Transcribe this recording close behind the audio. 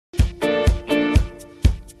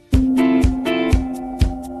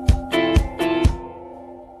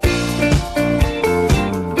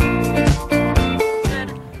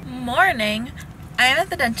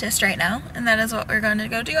dentist right now, and that is what we're going to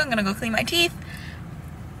go do. I'm going to go clean my teeth.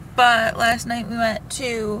 But last night we went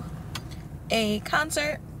to a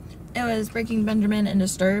concert. It was Breaking Benjamin and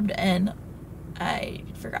Disturbed, and I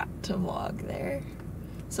forgot to vlog there.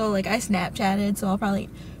 So like I Snapchatted, so I'll probably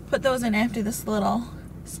put those in after this little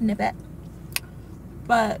snippet.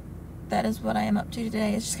 But that is what I am up to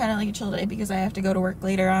today. It's just kind of like a chill day because I have to go to work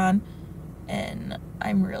later on, and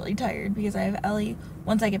I'm really tired because I have Ellie.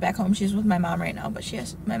 Once I get back home, she's with my mom right now, but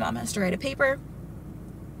my mom has to write a paper.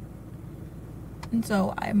 And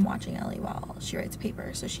so I'm watching Ellie while she writes a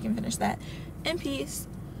paper so she can finish that in peace.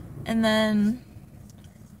 And then,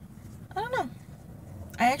 I don't know.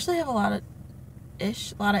 I actually have a lot of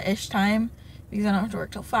ish time because I don't have to work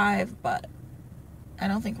till 5, but I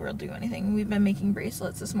don't think we'll do anything. We've been making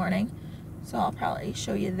bracelets this morning, so I'll probably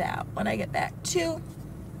show you that when I get back too.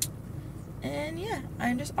 And yeah,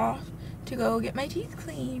 I'm just off to go get my teeth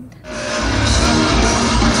cleaned.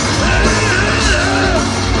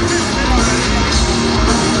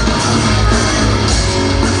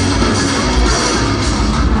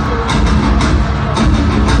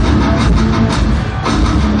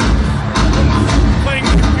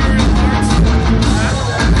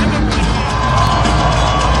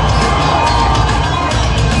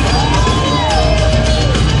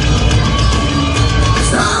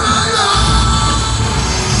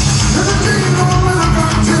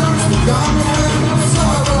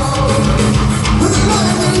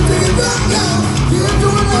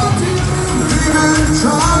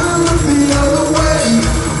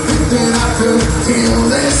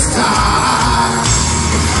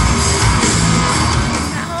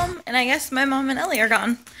 And I guess my mom and Ellie are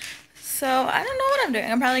gone. So I don't know what I'm doing.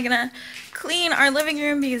 I'm probably gonna clean our living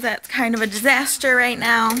room because that's kind of a disaster right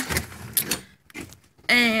now.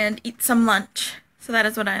 And eat some lunch. So that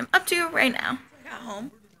is what I'm up to right now. I got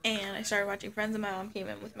home and I started watching Friends, and my mom came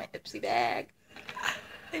in with my Ipsy bag.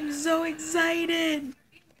 I'm so excited.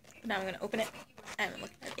 Now I'm gonna open it. I haven't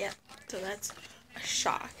looked at it yet. So that's a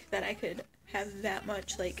shock that I could have that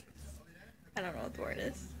much, like, I don't know what the word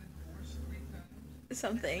is.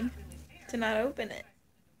 Something to not open it.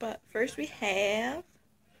 But first we have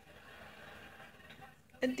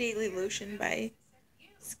a daily lotion by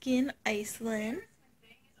Skin Iceland.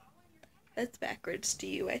 That's backwards to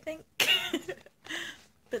you, I think.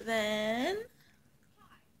 But then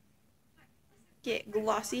get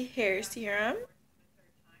Glossy Hair Serum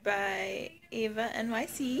by Ava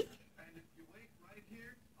NYC.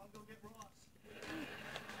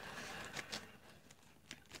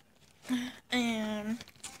 And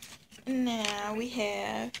now we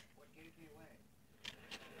have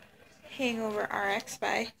Hangover RX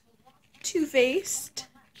by Too Faced.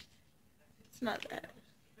 It's not that.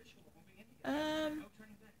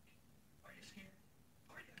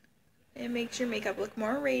 It makes your makeup look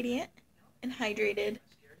more radiant and hydrated.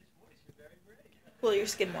 Well, your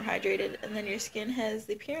skin more hydrated, and then your skin has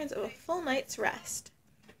the appearance of a full night's rest.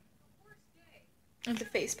 And the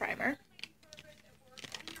face primer.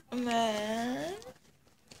 And then,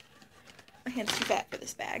 my hand's too fat for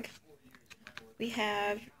this bag. We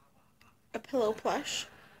have a Pillow Plush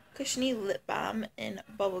Cushiony Lip Balm in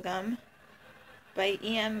Bubblegum by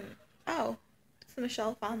Oh, it's the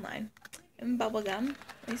Michelle Phan line in Bubblegum.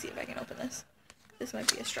 Let me see if I can open this. This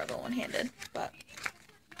might be a struggle one-handed, but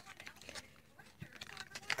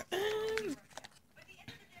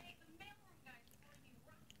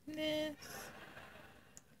this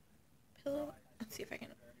pillow. Let's see if I can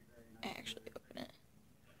actually open it.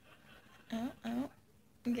 Oh,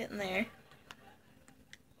 I'm getting there.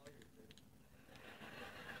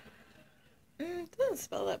 It doesn't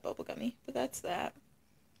spell that bubblegummy, but that's that.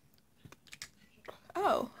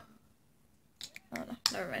 Oh. I don't know.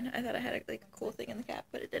 Never mind. I thought I had a cool thing in the cap,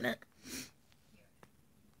 but it didn't.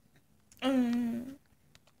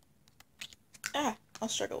 I'll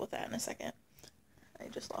struggle with that in a second. I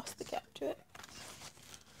just lost the cap to it.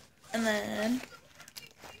 And then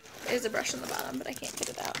there's a brush on the bottom, but I can't get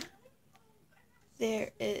it out. There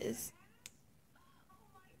is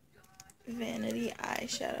Vanity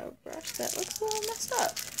eyeshadow brush that looks a little messed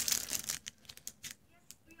up.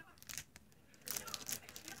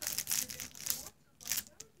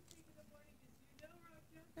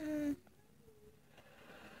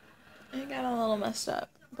 It got a little messed up,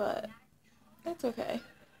 but that's okay.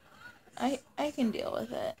 I can deal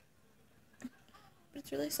with it. But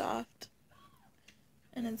it's really soft.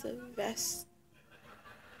 And it's a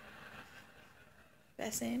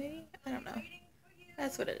Vanity? I don't know.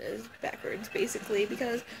 That's what it is, backwards, basically,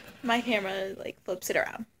 because my camera, flips it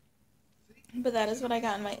around. But that is what I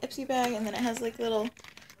got in my Ipsy bag, and then it has, little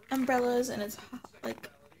umbrellas, and it's,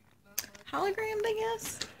 hologrammed, I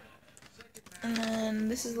guess. And then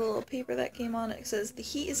this is the little paper that came on it. It says the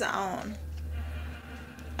heat is on.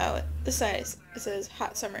 Oh, the size, it says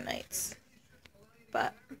hot summer nights.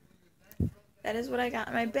 But that is what I got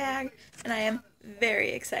in my bag, and I am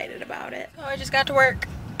very excited about it. So I just got to work.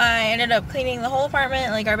 I ended up cleaning the whole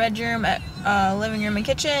apartment, like our bedroom, living room, and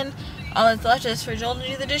kitchen. All that's left is for Joel to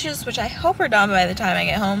do the dishes, which I hope are done by the time I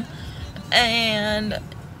get home. And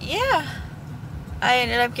yeah, I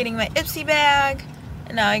ended up getting my Ipsy bag,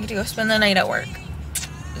 and now I get to go spend the night at work.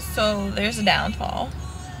 So there's a downfall.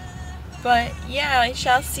 But yeah, I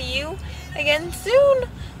shall see you again soon,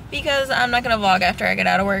 because I'm not going to vlog after I get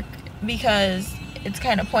out of work, because it's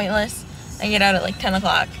kind of pointless. I get out at like 10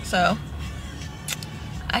 o'clock, so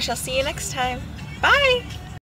I shall see you next time. Bye!